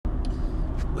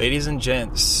Ladies and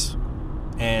gents,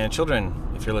 and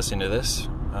children, if you're listening to this,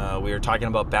 we are talking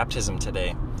about baptism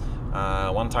today.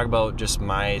 I want to talk about just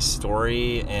my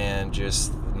story and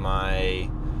just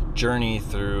my journey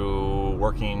through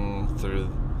working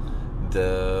through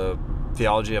the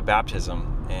theology of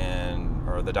baptism,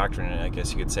 or the doctrine, I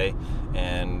guess you could say,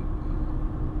 and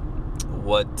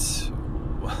what's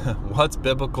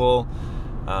biblical,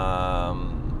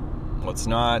 what's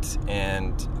not,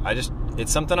 and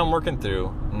it's something I'm working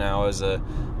through now as a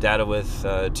dad with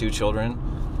 2 children.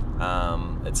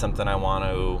 It's something I want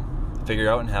to figure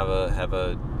out and have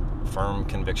a firm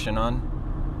conviction on.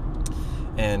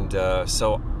 And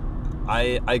so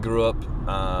I grew up.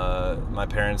 My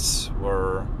parents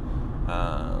were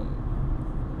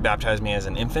baptized me as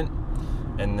an infant,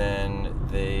 and then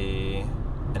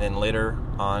later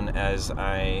on, as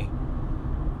I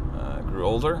grew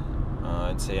older,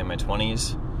 I'd say in my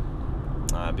 20s,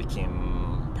 I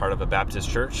became part of a Baptist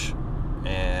church,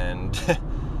 and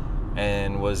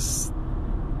was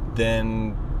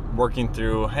then working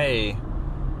through, hey,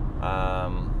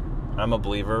 I'm a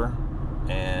believer,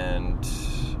 and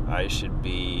I should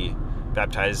be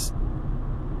baptized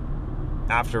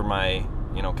after my,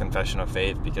 confession of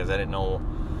faith, because I didn't know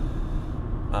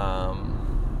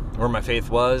where my faith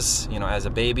was, as a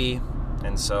baby.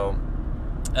 And so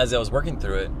as I was working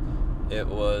through it, it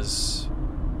was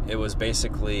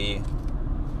basically,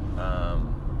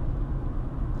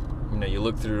 you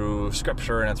look through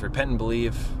scripture and it's repent and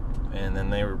believe, and then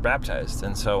they were baptized.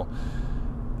 And so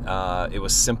it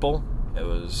was simple.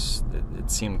 It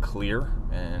seemed clear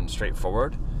and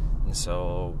straightforward. And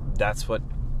so that's what,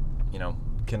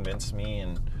 convinced me,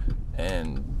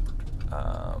 and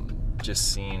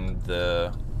just seeing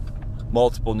the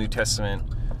multiple New Testament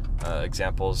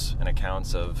examples and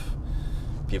accounts of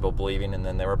people believing, and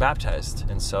then they were baptized.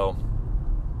 And so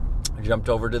I jumped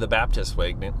over to the Baptist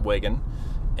wagon,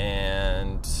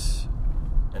 and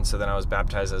so then I was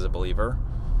baptized as a believer,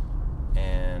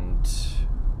 and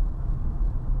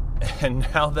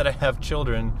now that I have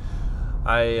children,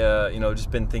 I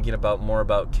just been thinking more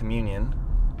about communion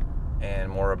and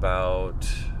more about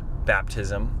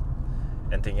baptism,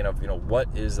 and thinking of what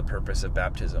is the purpose of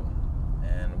baptism,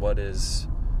 and what is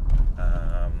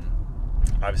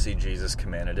obviously Jesus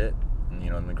commanded it,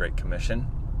 in the Great Commission.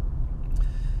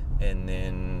 And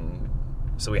then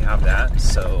so we have that.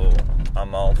 So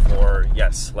I'm all for,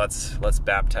 yes, let's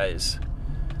baptize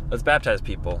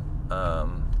people.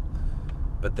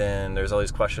 But then there's all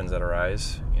these questions that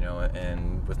arise,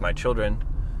 and with my children,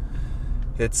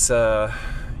 it's do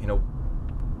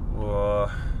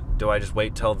I just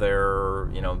wait till they're,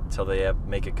 till they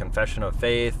make a confession of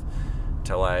faith,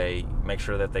 till I make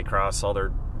sure that they cross all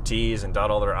their T's and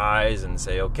dot all their I's and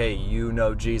say, okay,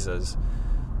 Jesus?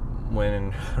 When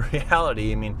in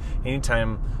reality,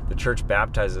 anytime the church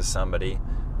baptizes somebody,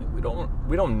 we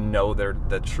don't know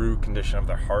the true condition of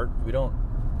their heart. We don't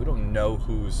know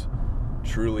who's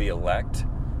truly elect.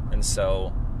 And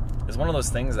so it's one of those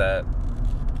things that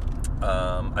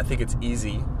I think it's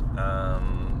easy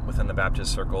within the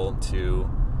Baptist circle to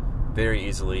very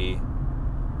easily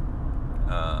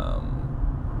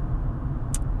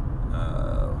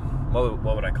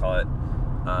what would I call it?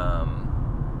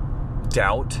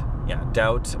 Doubt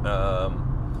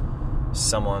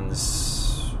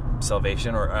someone's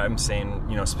salvation, or I'm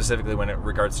saying, specifically when it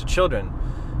regards to children,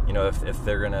 if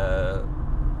they're gonna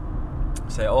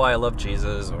say, oh, I love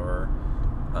Jesus, or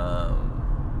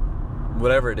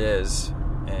whatever it is,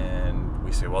 and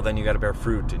we say, well, then you got to bear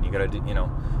fruit, and you got to do,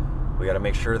 we got to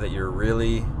make sure that you're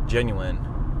really genuine.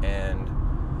 And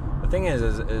the thing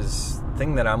is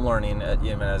thing that I'm learning,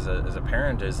 even as a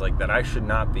parent, is like that I should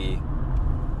not be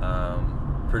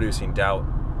producing doubt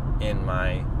in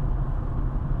my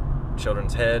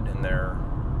children's head, in their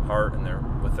heart, and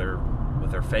with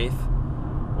their faith,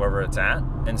 wherever it's at.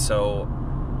 And so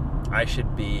I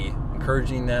should be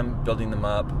encouraging them, building them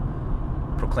up,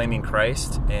 proclaiming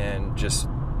Christ, and just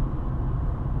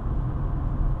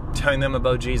telling them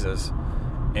about Jesus.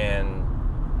 And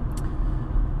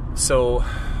so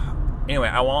anyway,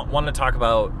 I want to talk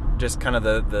about just kind of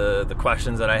the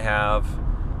questions that I have,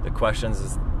 the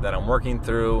questions that I'm working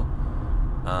through,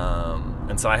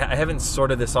 and so I haven't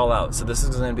sorted this all out. So this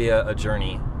is going to be a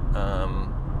journey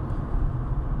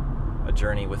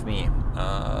with me,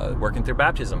 working through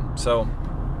baptism. So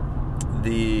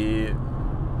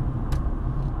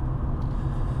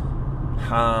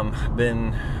I've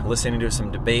been listening to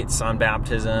some debates on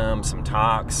baptism, some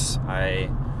talks. I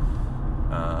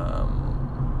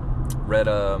read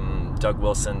Doug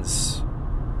Wilson's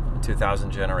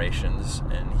 2,000 Generations,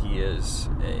 and he is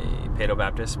a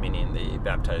Paedo-Baptist, meaning they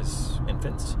baptize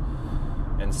infants.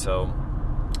 And And so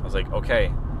I was like,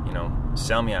 okay,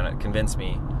 sell me on it, convince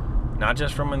me, not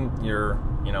just from your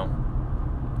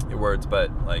words, but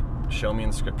like show me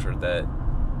in Scripture that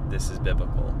this is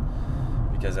biblical.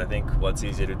 Because I think what's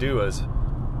easy to do as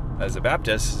a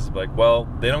Baptist is like, well,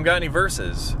 they don't got any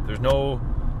verses. There's no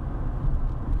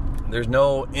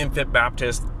infant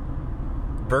Baptist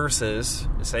verses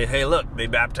to say, hey, look, they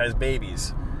baptize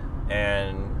babies.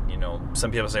 And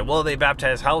some people say, well, they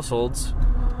baptize households.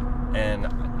 And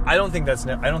I don't think that's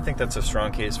a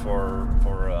strong case for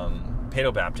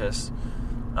Paedo-Baptists.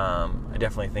 I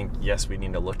definitely think, yes, we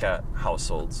need to look at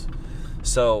households.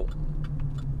 So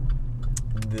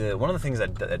one of the things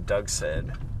that Doug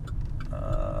said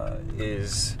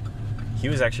is he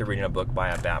was actually reading a book by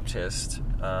a Baptist,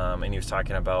 and he was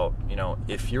talking about,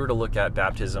 if you were to look at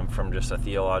baptism from just a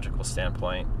theological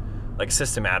standpoint, like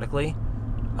systematically,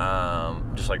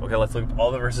 just like, okay, let's look at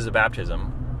all the verses of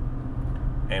baptism,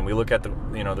 and we look at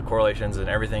the correlations and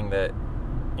everything that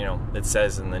it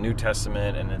says in the New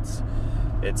Testament, and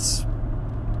it's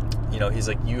he's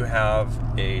like, you have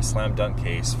a slam dunk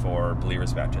case for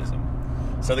believers' baptism.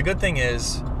 So the good thing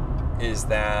is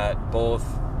that both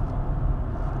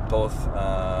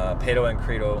Paedo and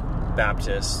Credo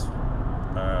Baptists,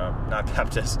 not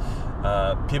Baptists,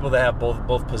 people that have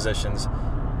both positions,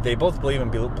 they both believe in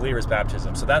believers'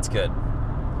 baptism. So that's good.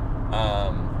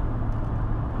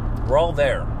 We're all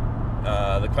there.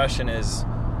 The question is,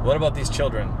 what about these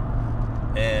children?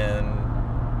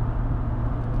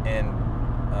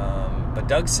 But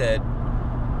Doug said,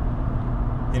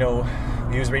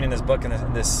 he was reading this book, and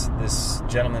this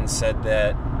gentleman said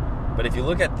that, but if you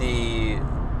look at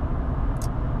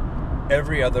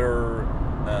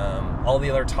all the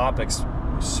other topics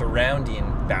surrounding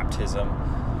baptism,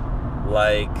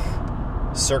 like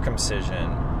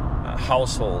circumcision,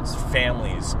 households,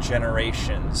 families,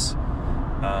 generations,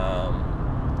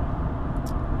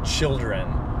 children,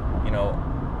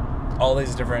 all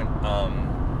these different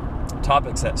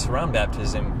topics that surround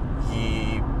baptism,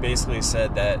 he basically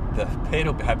said that the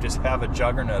Paedo-Baptists have a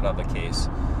juggernaut of a case.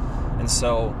 And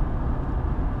so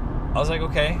I was like,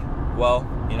 okay, well,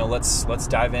 let's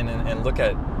dive in and look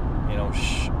at,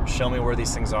 show me where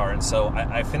these things are. And so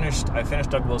I finished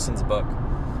Doug Wilson's book,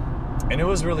 and it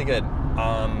was really good.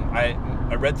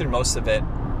 I read through most of it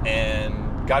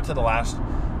and got to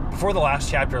before the last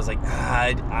chapter, I was like,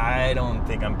 I don't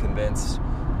think I'm convinced.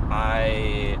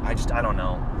 I don't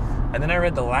know. And then I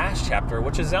read the last chapter,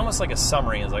 which is almost like a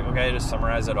summary. It's like, okay, just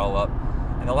summarize it all up.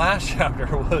 And the last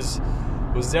chapter was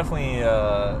definitely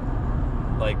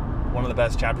like one of the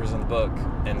best chapters in the book.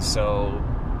 And so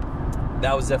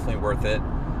that was definitely worth it,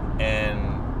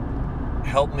 and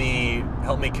helped me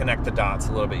connect the dots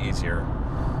a little bit easier.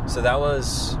 So that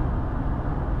was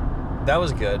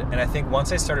good. And I think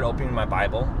once I started opening my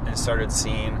Bible and started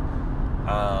seeing,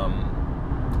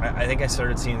 I think I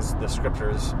started seeing the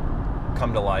Scriptures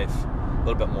come to life a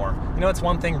little bit more. It's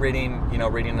one thing reading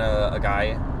a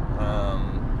guy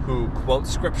who quotes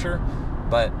Scripture,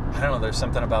 but I don't know, there's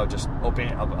something about just opening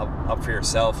it up for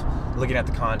yourself, looking at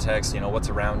the context, what's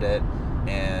around it,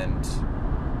 and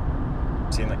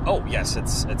seeing like, oh yes,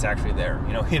 it's actually there.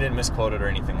 He didn't misquote it or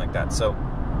anything like that. So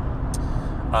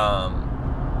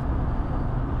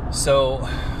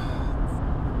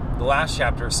the last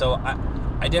chapter, so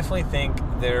I definitely think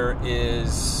there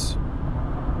is,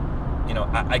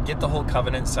 I get the whole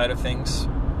covenant side of things.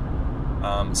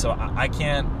 So I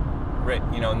can't,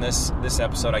 in this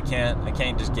episode, I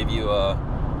can't just give you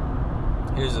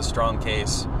here's a strong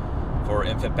case for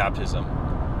infant baptism.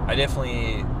 I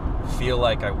definitely feel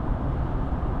like I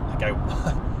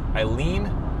lean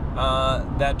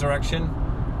that direction,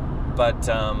 but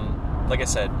like I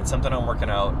said, it's something I'm working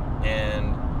out,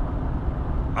 and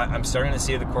I'm starting to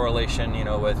see the correlation,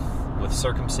 with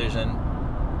circumcision.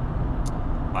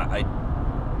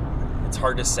 It's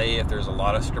hard to say if there's a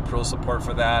lot of scriptural support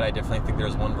for that. I definitely think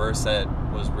there's one verse that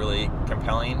was really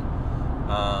compelling.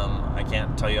 I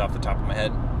can't tell you off the top of my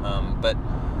head, but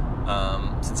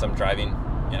since I'm driving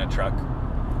in a truck,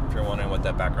 if you're wondering what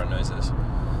that background noise is.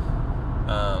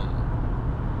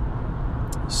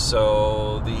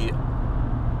 So the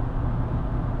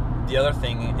other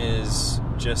thing is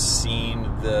just seeing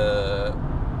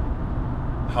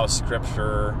how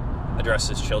Scripture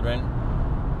addresses children.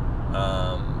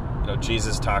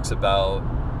 Jesus talks about,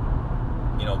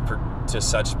 to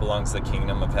such belongs the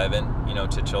kingdom of heaven,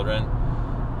 to children,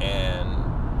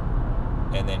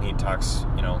 and then he talks,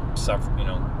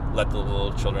 let the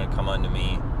little children come unto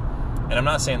me. And I'm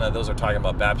not saying that those are talking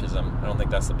about baptism. I don't think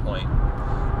that's the point.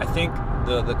 I think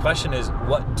the question is,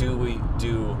 what do we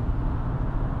do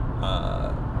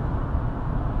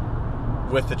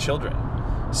with the children?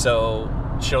 So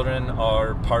children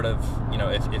are part of,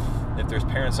 if there's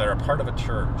parents that are part of a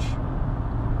church,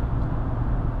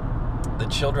 the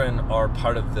children are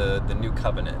part of the new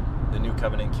covenant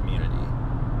community.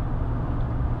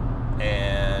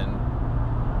 And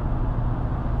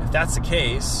if that's the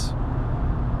case,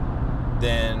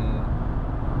 then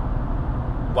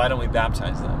why don't we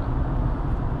baptize them?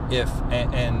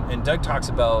 And Doug talks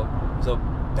about, so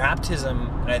baptism,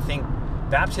 and I think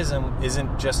baptism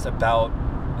isn't just about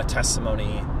a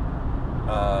testimony,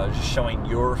 just showing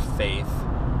your faith.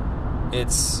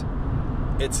 It's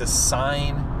a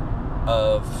sign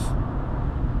of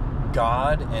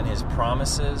God and His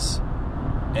promises,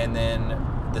 and then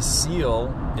the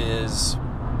seal is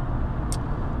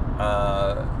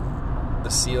the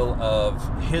seal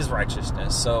of His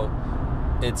righteousness. So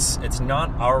it's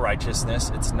not our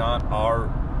righteousness, it's not our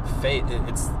faith.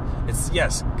 It's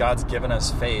yes, God's given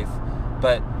us faith,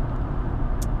 but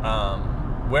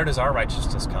where does our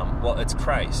righteousness come? Well, it's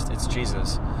Christ, it's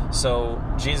Jesus. So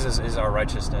Jesus is our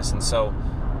righteousness, and so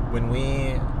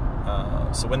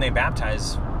when they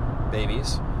baptize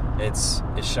babies, it's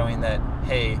showing that,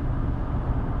 hey,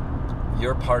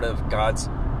 you're part of God's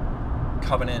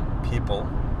covenant people.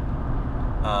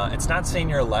 It's not saying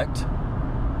you're elect,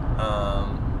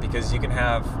 because you can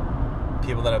have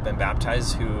people that have been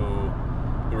baptized who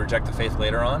reject the faith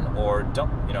later on, or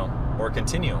don't, or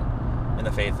continue in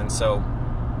the faith. And so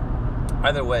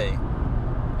either way,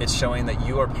 it's showing that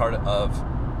you are part of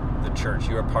the church.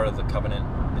 You are part of the covenant,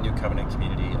 the new covenant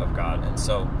community of God. And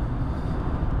so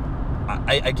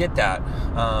I get that.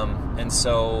 And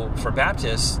so for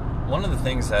Baptists, one of the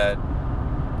things that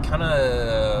kind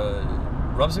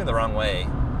of rubs me the wrong way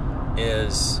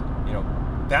is,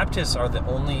 Baptists are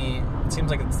it seems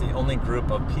like it's the only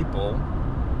group of people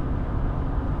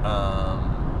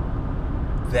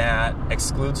that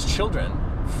excludes children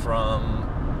from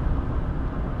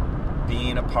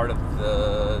being a part of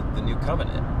the new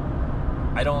covenant.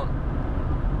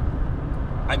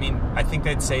 I think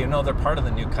they'd say, no, they're part of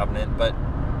the new covenant, but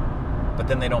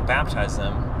then they don't baptize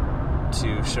them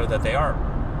to show that they are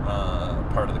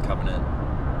part of the covenant.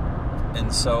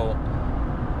 And so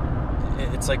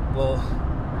it's like, well,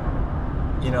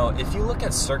 if you look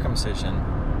at circumcision,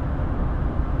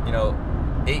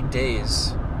 8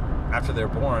 days after they're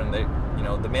born,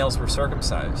 the males were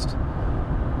circumcised.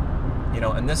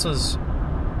 And this was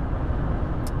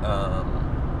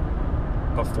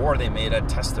before they made a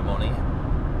testimony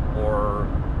or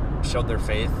showed their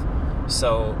faith.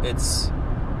 So it's,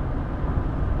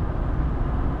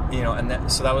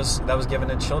 so that was given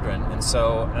to children. And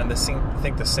so, I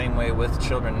think the same way with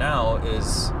children now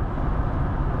is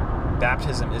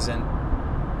baptism isn't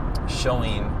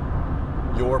showing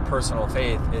your personal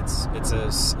faith. It's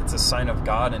a sign of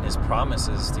God and His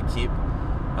promises to keep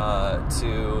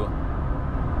to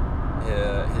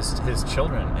His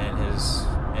children and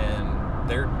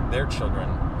their children.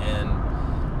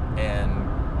 And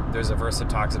there's a verse that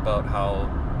talks about how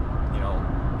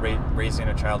raising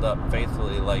a child up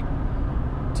faithfully, like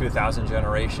 2,000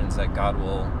 generations, that God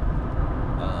will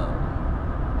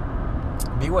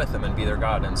be with them and be their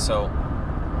God. And so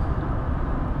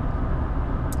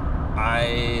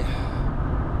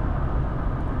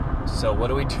what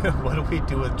do we do? What do we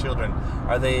do with children?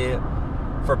 Are they,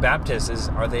 for Baptists,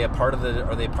 are they part of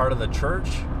the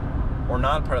church or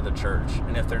not part of the church?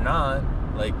 And if they're not,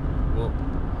 we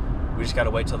just got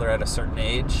to wait till they're at a certain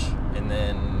age, and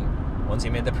then once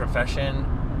you made the profession,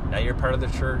 now you're part of the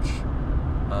church.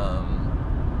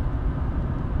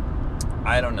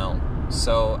 I don't know.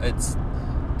 So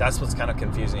that's what's kind of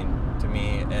confusing to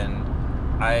me, and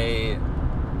I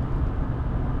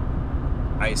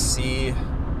see.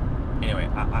 Anyway,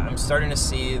 I'm starting to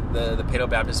see the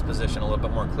Paedo-Baptist position a little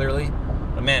bit more clearly.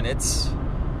 But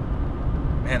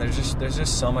there's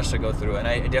just so much to go through, and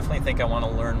I definitely think I want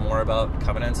to learn more about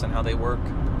covenants and how they work.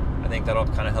 I think that'll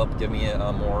kind of help give me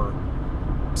a more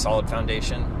solid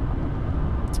foundation.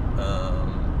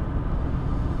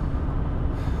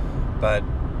 But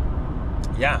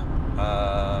yeah,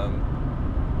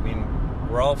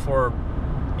 we're all for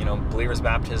believers'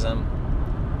 baptism,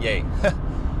 yay.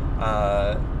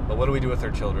 But what do we do with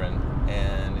our children?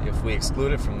 And if we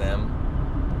exclude it from them,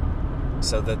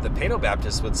 so that the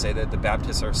Paedo-Baptists would say that the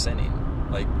Baptists are sinning,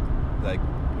 like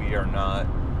we are not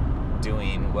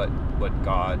doing what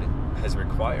God has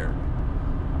required.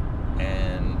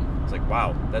 And it's like,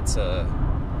 wow, that's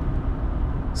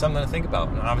something to think about.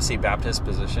 And obviously, Baptist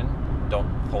position don't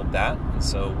hold that, and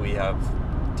so we have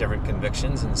different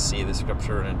convictions and see the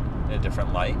Scripture in a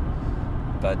different light.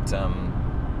 But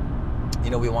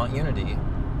we want unity,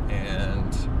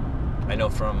 and I know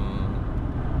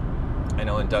I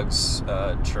know in Doug's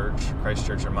church, Christ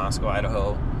Church in Moscow,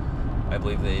 Idaho, I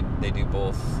believe they do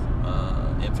both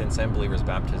infants and believers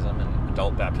baptism and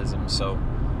adult baptism. So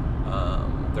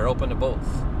they're open to both.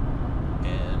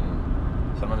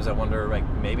 And sometimes I wonder, like,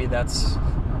 maybe that's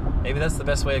the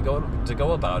best way to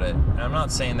go about it. And I'm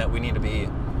not saying that we need to be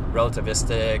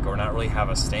relativistic or not really have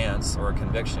a stance or a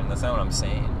conviction. That's not what I'm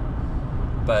saying.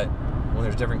 But when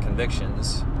there's different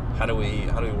convictions, how do we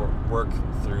work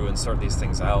through and sort these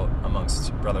things out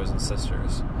amongst brothers and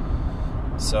sisters?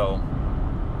 So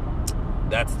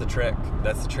that's the trick.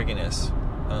 That's the trickiness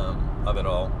of it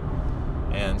all.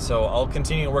 And so I'll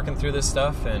continue working through this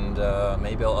stuff, and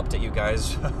maybe I'll update you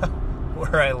guys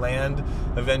where I land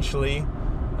eventually.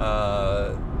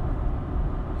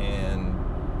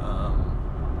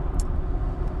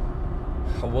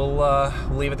 We'll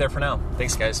leave it there for now.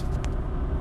 Thanks, guys.